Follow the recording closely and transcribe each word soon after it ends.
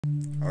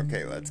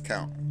Okay, let's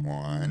count.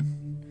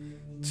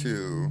 1,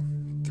 2,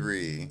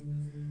 3,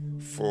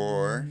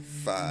 4,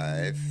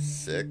 5,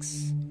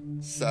 6,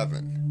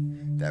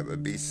 7. That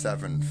would be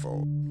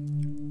sevenfold.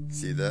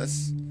 See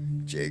this?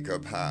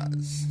 Jacob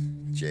has.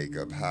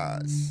 Jacob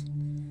has.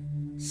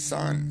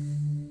 Son,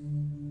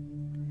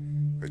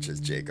 which is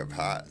Jacob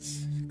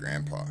has.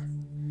 Grandpa.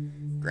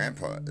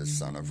 Grandpa is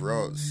son of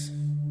Rose.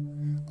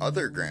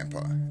 Other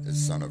grandpa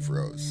is son of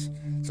Rose.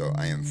 So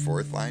I am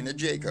fourth line of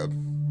Jacob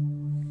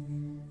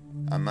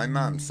on my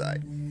mom's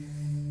side.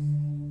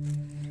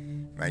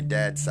 My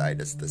dad's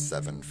side is the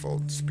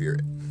sevenfold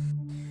spirit.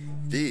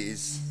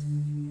 These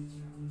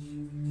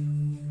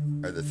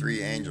are the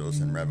three angels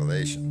in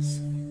Revelations.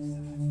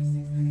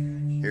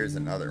 Here's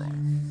another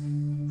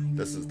one.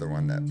 This is the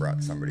one that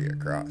brought somebody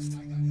across.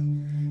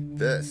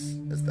 This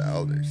is the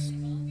elders.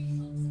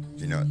 Do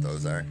you know what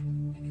those are?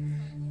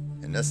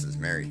 And this is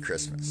Merry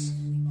Christmas.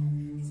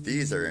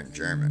 These are in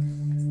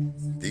German.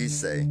 These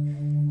say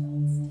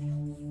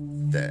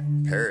that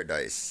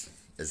paradise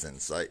is in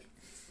sight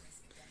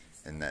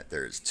and that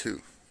there is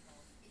two.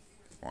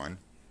 1,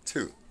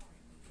 2.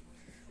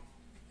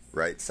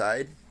 Right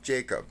side,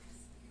 Jacob.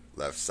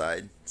 Left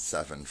side,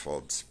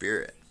 sevenfold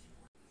spirit.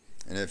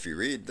 And if you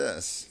read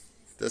this,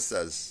 this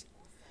says,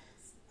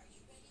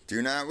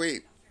 "Do not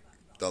weep.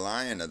 The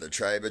Lion of the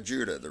tribe of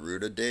Judah, the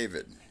root of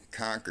David,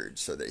 conquered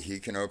so that he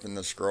can open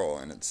the scroll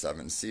and its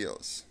 7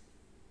 seals."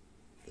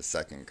 The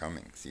second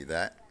coming. See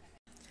that?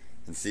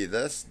 And see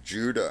this?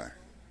 Judah.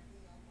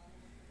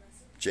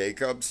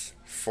 Jacob's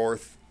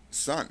 4th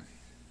son.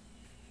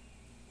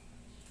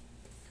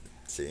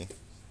 See?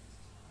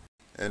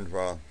 And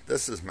well,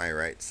 this is my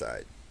right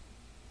side.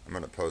 I'm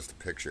going to post a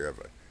picture of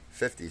a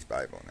 50s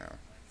Bible now.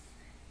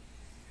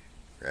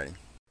 Ready?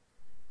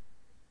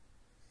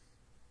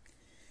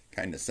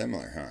 Kind of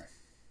similar, huh?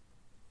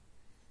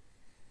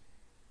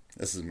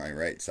 This is my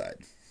right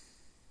side.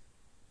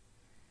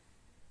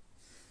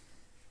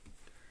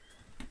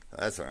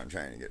 That's what I'm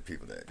trying to get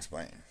people to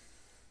explain,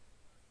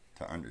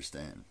 to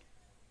understand.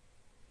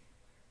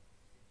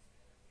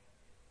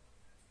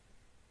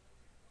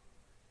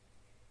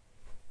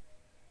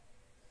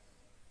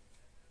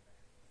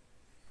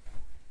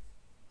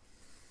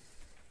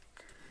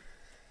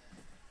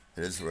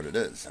 It is what it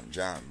is. I'm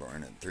John,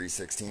 born at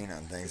 3:16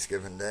 on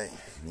Thanksgiving Day.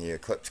 The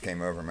eclipse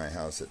came over my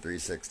house at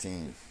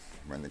 3:16.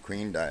 When the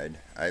Queen died,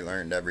 I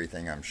learned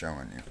everything I'm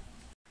showing you.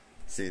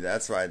 See,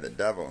 that's why the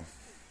devil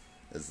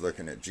is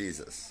looking at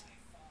Jesus.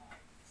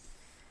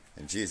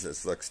 And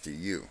Jesus looks to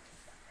you.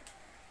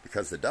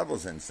 Because the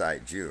devil's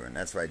inside you, and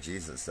that's why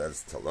Jesus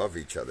says to love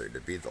each other, to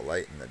be the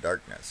light in the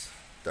darkness.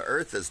 The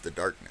earth is the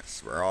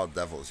darkness. We're all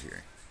devils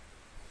here.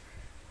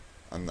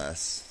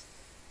 Unless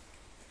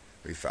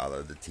we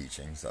follow the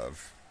teachings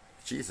of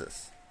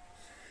Jesus.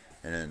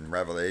 And in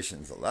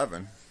Revelations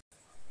 11,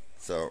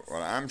 so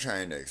what I'm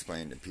trying to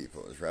explain to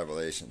people is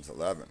Revelations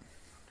 11.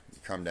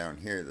 You come down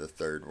here, the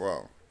third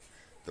woe.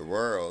 The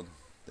world,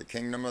 the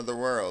kingdom of the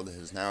world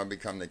has now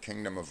become the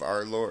kingdom of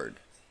our Lord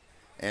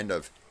and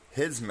of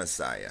his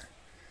Messiah.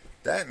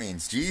 That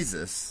means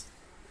Jesus.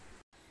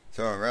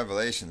 So in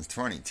Revelations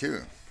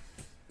 22,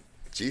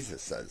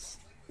 Jesus says,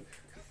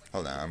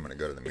 hold on, I'm going to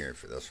go to the mirror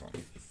for this one.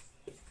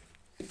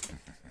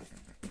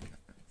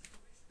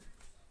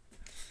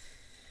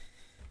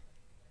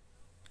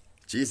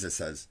 Jesus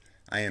says,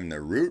 "I am the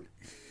root,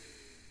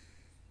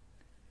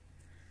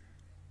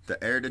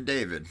 the heir to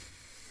David,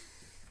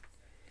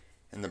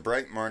 and the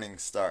bright morning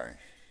star."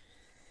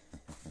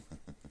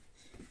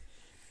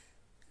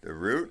 The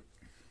root,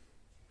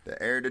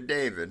 the heir to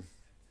David,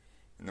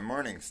 and the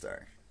morning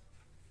star.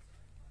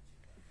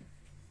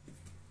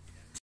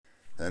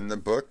 Then the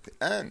book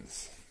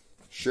ends.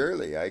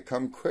 "Surely I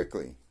come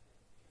quickly.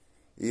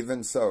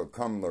 Even so,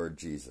 come, Lord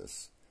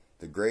Jesus.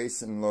 The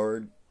grace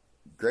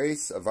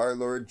of our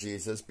Lord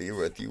Jesus be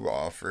with you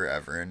all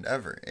forever and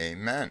ever.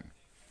 Amen."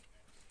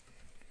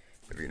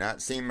 Have you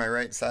not seen my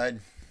right side?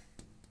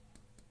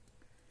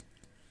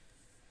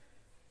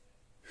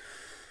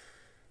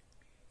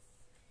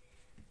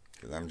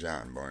 Because I'm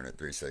John, born at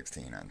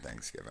 3:16 on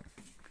Thanksgiving.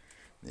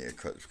 The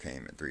eclipse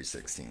came at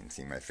 3:16.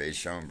 See my face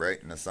shone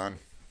bright in the sun?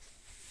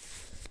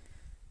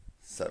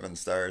 7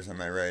 stars on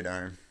my right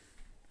arm.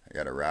 I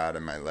got a rod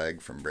in my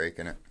leg from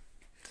breaking it.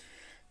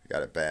 I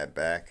got a bad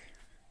back,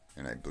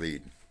 and I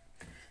bleed.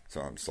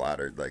 So I'm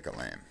slaughtered like a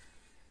lamb.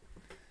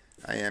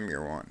 I am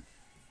your one.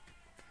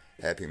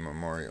 Happy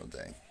Memorial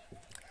Day.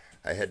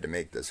 I had to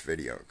make this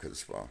video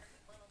because, well,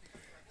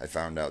 I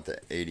found out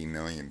that 80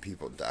 million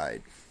people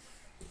died.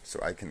 So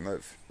I can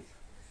live.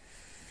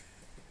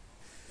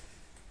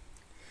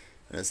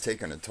 And it's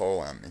taken a toll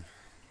on me.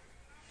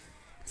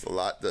 It's a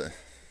lot to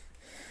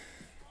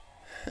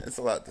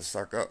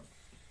suck up.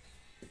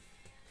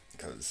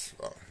 Because,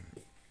 well,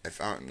 I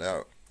found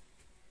out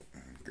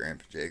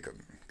Grandpa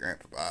Jacob,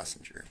 Grandpa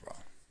Bossinger,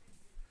 well,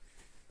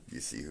 you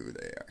see who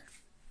they are.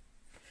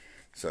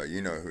 So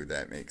you know who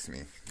that makes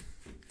me.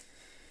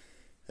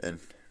 And,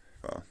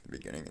 well, the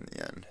beginning and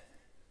the end.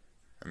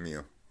 I'm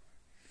you.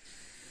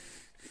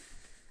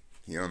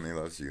 He only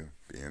loves you.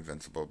 Be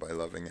invincible by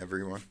loving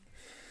everyone.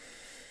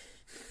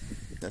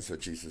 That's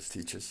what Jesus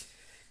teaches.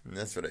 And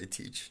that's what I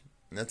teach.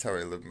 And that's how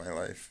I live my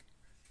life.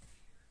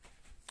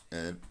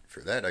 And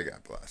for that I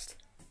got blessed.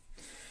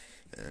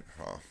 And,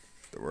 well,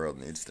 the world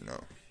needs to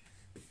know.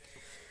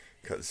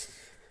 Because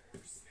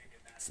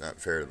it's not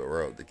fair to the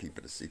world to keep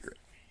it a secret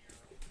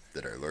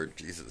that our Lord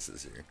Jesus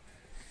is here.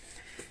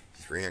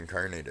 He's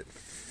reincarnated.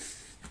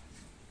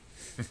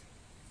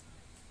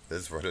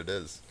 This is what it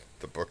is.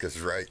 The book is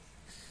right.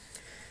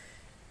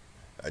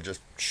 I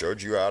just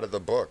showed you out of the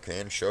book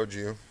and showed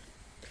you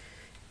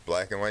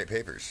black and white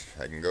papers.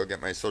 I can go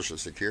get my social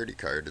security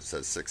card. It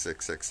says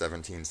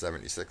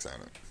 666-1776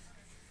 on it.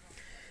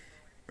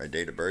 My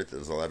date of birth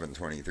is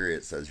 11/23.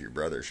 It says your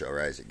brother shall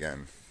rise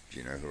again. Do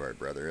you know who our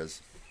brother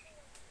is?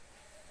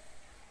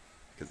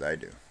 Because I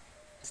do.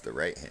 It's the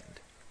right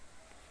hand.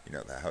 You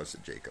know, the house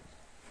of Jacob.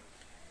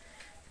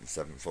 The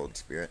sevenfold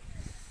spirit.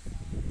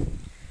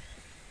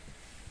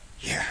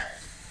 Yeah.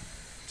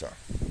 So,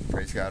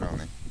 praise God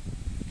only.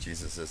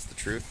 Jesus is the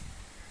truth,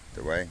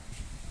 the way,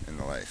 and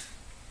the life.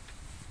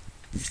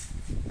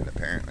 And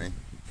apparently,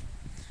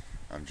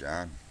 I'm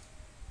John,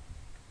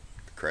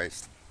 the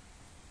Christ,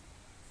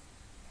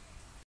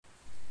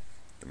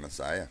 the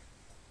Messiah.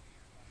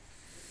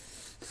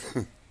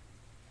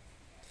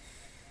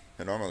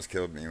 It almost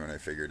killed me when I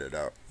figured it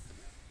out.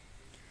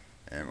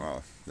 And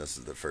well, this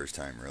is the first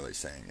time really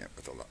saying it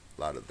with a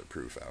lot of the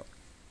proof out.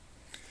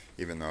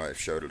 Even though I've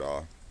showed it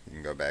all, you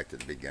can go back to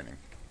the beginning,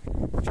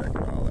 check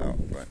it all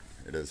out, but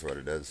it is what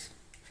it is.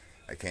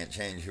 I can't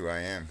change who I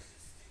am.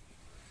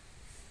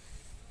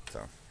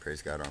 So,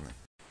 praise God only.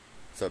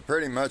 So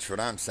pretty much what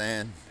I'm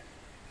saying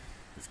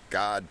is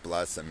God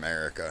bless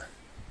America.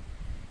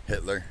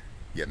 Hitler,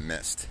 you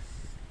missed.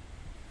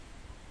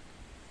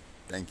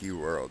 Thank you,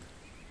 world.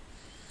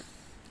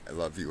 I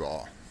love you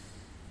all.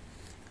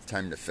 It's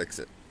time to fix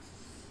it.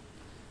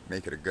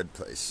 Make it a good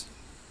place.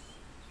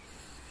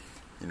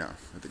 You know,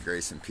 with the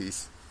grace and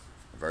peace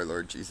of our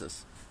Lord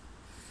Jesus.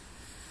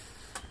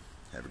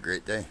 Have a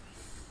great day.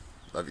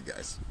 Love you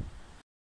guys.